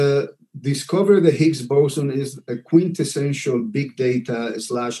discovery of the Higgs boson is a quintessential big data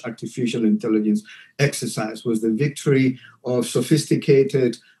 / artificial intelligence exercise. Was the victory of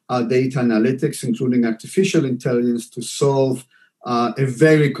sophisticated data analytics, including artificial intelligence, to solve a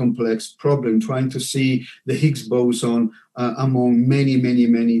very complex problem, trying to see the Higgs boson among many, many,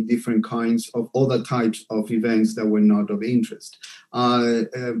 many different kinds of other types of events that were not of interest.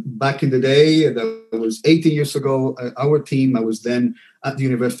 Back in the day, that was 18 years ago, our team, I was then at the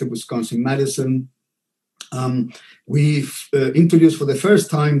University of Wisconsin-Madison, we've introduced for the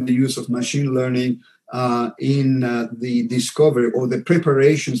first time the use of machine learning in the discovery or the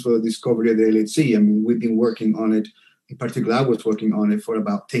preparations for the discovery of the LHC. I mean, we've been working on it. In particular, I was working on it for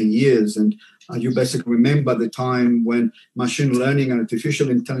about 10 years. And you basically remember the time when machine learning and artificial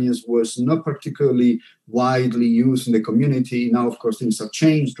intelligence was not particularly widely used in the community. Now, of course, things have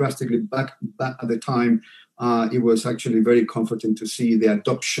changed drastically. Back at the time, it was actually very comforting to see the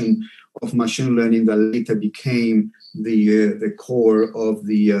adoption of machine learning that later became the core of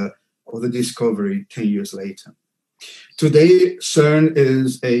the discovery 10 years later. Today, CERN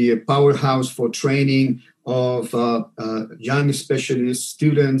is a powerhouse for training of young specialist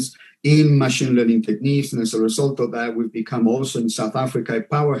students in machine learning techniques. And as a result of that, we've become also in South Africa a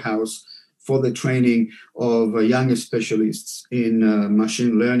powerhouse for the training of young specialists in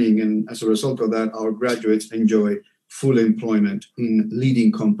machine learning. And as a result of that, our graduates enjoy full employment in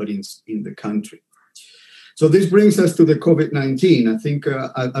leading companies in the country. So this brings us to the COVID-19. I think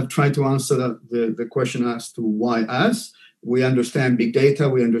I've tried to answer the question as to why us. We understand big data,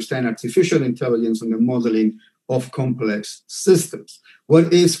 we understand artificial intelligence and the modeling of complex systems.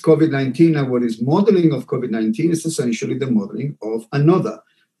 What is COVID-19 and what is modeling of COVID-19 is essentially the modeling of another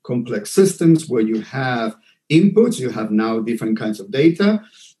complex systems where you have inputs, you have now different kinds of data.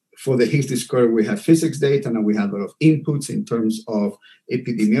 For the Higgs discovery, we have physics data, and we have a lot of inputs in terms of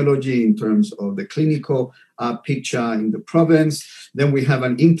epidemiology, in terms of the clinical picture in the province. Then we have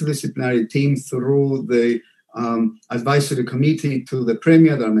an interdisciplinary team through the advisory committee to the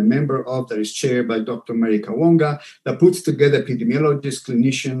Premier that I'm a member of, that is chaired by Dr. Mary Kawonga, that puts together epidemiologists,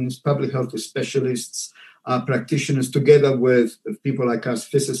 clinicians, public health specialists, practitioners, together with people like us,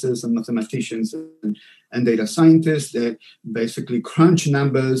 physicists and mathematicians and data scientists, that basically crunch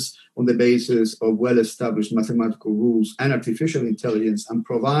numbers on the basis of well-established mathematical rules and artificial intelligence and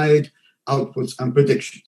provide outputs and predictions.